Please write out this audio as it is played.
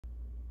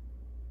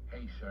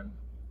Hey, son.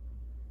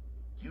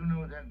 Do you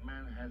know that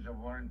man has a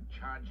warrant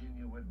charging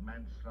you with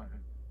manslaughter?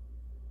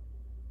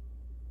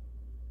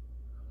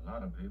 A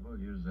lot of people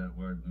use that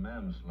word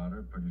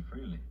manslaughter pretty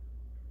freely.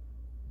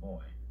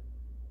 Boy,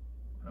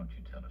 why don't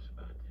you tell us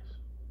about this?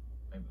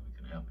 Maybe we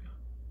can help you.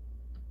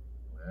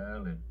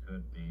 Well, it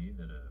could be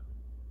that a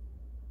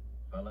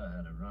fella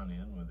had a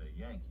run-in with a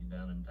Yankee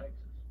down in Texas.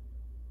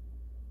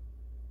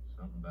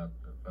 Something about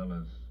the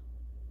fella's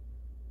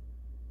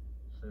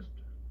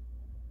sister.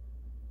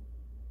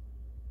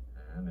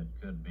 And it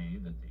could be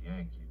that the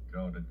Yankee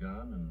drawed a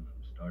gun and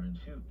started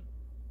shooting.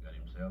 Got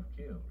himself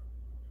killed.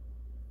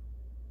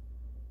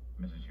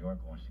 Mrs. York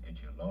wants to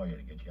get you a lawyer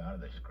to get you out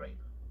of this scrape.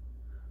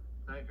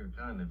 Thank her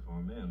kindly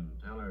for me and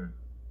tell her,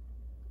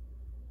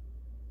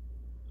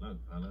 look,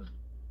 fellas,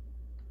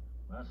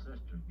 my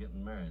sister's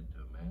getting married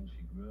to a man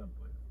she grew up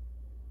with.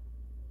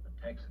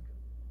 A Texican.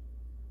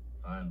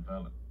 Fine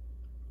fella.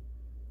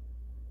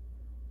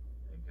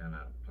 They kind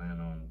of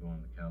plan on going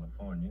to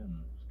California and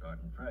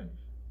starting fresh.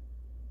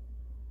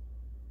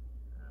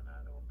 And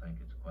I don't think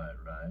it's quite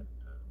right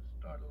to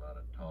start a lot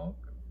of talk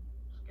and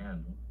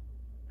scandal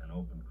in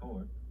open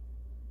court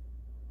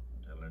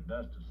until their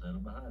dust is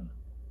settled behind them.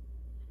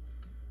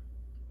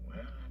 Well,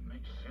 that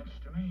makes sense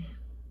to me.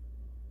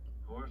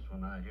 Of course,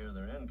 when I hear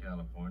they're in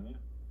California,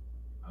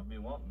 I'll be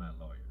wanting that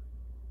lawyer.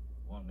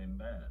 Wanting him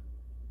bad.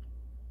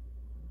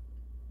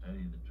 Tell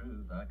you the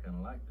truth, I kind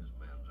of like this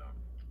man's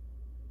army.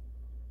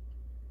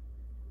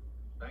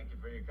 Thank you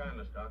for your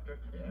kindness, Doctor.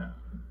 Yeah.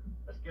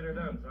 Let's get her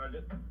done,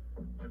 Sergeant.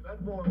 If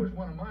that boy was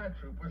one of my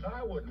troopers,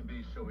 I wouldn't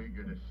be so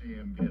eager to see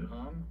him get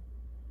hung.